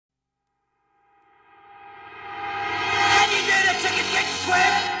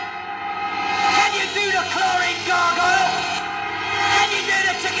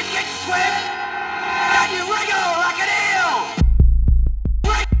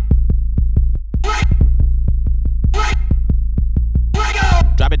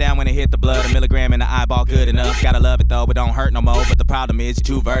hit the blood, a milligram in the eyeball, good enough. Gotta love it though, it don't hurt no more. But the problem is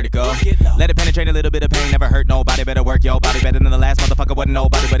you're too vertical. Let it penetrate a little bit of pain, never hurt nobody. Better work your body better than the last motherfucker wasn't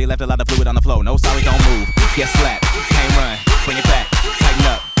nobody, but he left a lot of fluid on the floor. No sorry, don't move. Get slapped, can't run, bring it back, tighten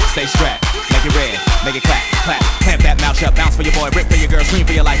up, stay strapped, make it red, make it clap, clap. Clamp that mouth shut, bounce for your boy, rip for your girl, scream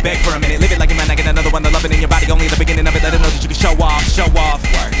for your life, beg for a minute. Live it like a man, I get another one to love it in your body. Only the beginning of it, let it know that you can show off, show off,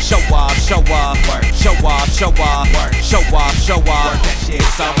 show off, show off, show off, show off, show off, show off.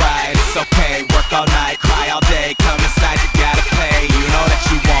 It's alright, it's okay, work all night, cry all day, come inside, you gotta pay, you know that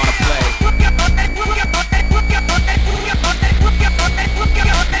you wanna play.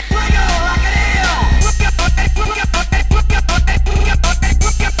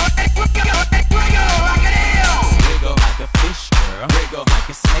 Wriggle like a fish, girl. Wriggle like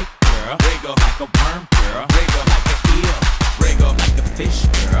a snake, girl. Wriggle like a worm, girl. Wriggle like a eel. Wriggle like a fish,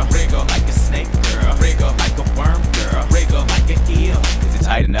 girl. Wriggle like a snake, girl. Wriggle like a worm, girl. Wriggle like an eel. Is it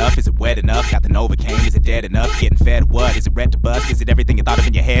tight enough? Is it wet enough? Got the Novocaine? Is it dead enough? Getting fed what? Is it red to bust? Is it everything you thought of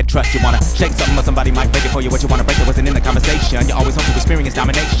in your head? Trust you wanna shake something or somebody might break it for you. What you wanna break it wasn't in the conversation. You always hope to experience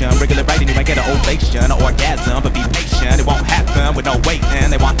domination. Wriggle it right and you might get an ovation, an orgasm, but be patient. It won't happen with no waiting.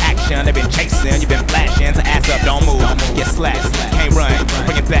 They want action. They've been chasing. You've been flashing. So ass up, don't move. Get slapped. Can't run.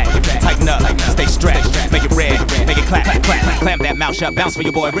 Bring it back. Tighten up. Stay stretched. Make it red. Make it clap. Clamp that mouth shut. Bounce for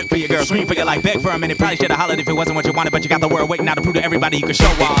your boy. Rip for your girl. Scream for your life. Beg for a minute. Probably should've hollered if it wasn't what you wanted, but you got the world waiting now to prove to everybody you can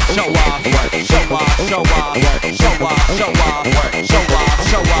show off. Show off. Show off. Show off. Show off. Show off. Show off.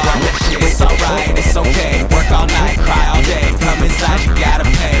 Show off. It's alright. It's okay. Work all night. Cry all day. Come inside. You gotta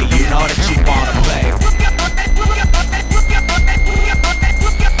pay. You know that you wanna play.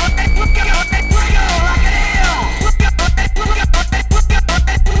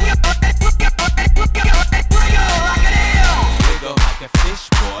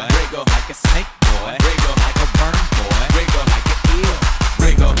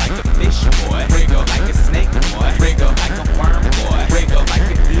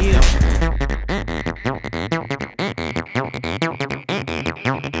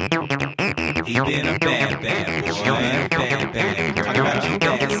 He been a bad, bad boy, bad girl. Talk about you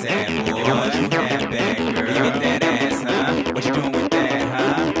bad, sad boy, you bad girl. You get that ass, huh? What you doing with that,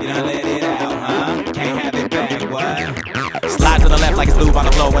 huh? You done let it out, huh? Can't have it back, what? Slide to the left like it's lube on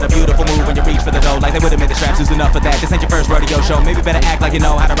the floor. What a beautiful move when you reach for the dough. Like they would've made the straps, who's enough for that? This ain't your first rodeo show. Maybe better act like you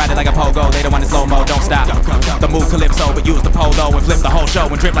know how to ride it like a pogo. They don't want it slow-mo, don't stop. The move calypso, but use the polo and flip the whole show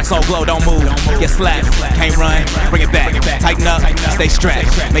and drip like Soul Glow. Don't move, get slapped, can't run, bring it back, tighten up, stay strapped,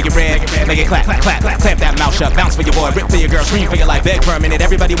 make it red, make it clap, clamp that mouth shut, bounce for your boy, rip for your girl, scream for your life, beg for a minute.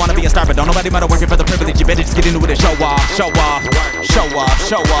 Everybody wanna be a star, but don't nobody matter working for the privilege. You better just get into it and show off, show off, show off,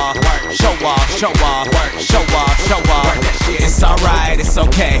 show off, show off, show off, show off, show off. It's alright, it's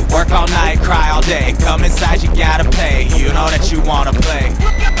okay. Work all night, cry all day. Come inside, you gotta pay. You know that you wanna play.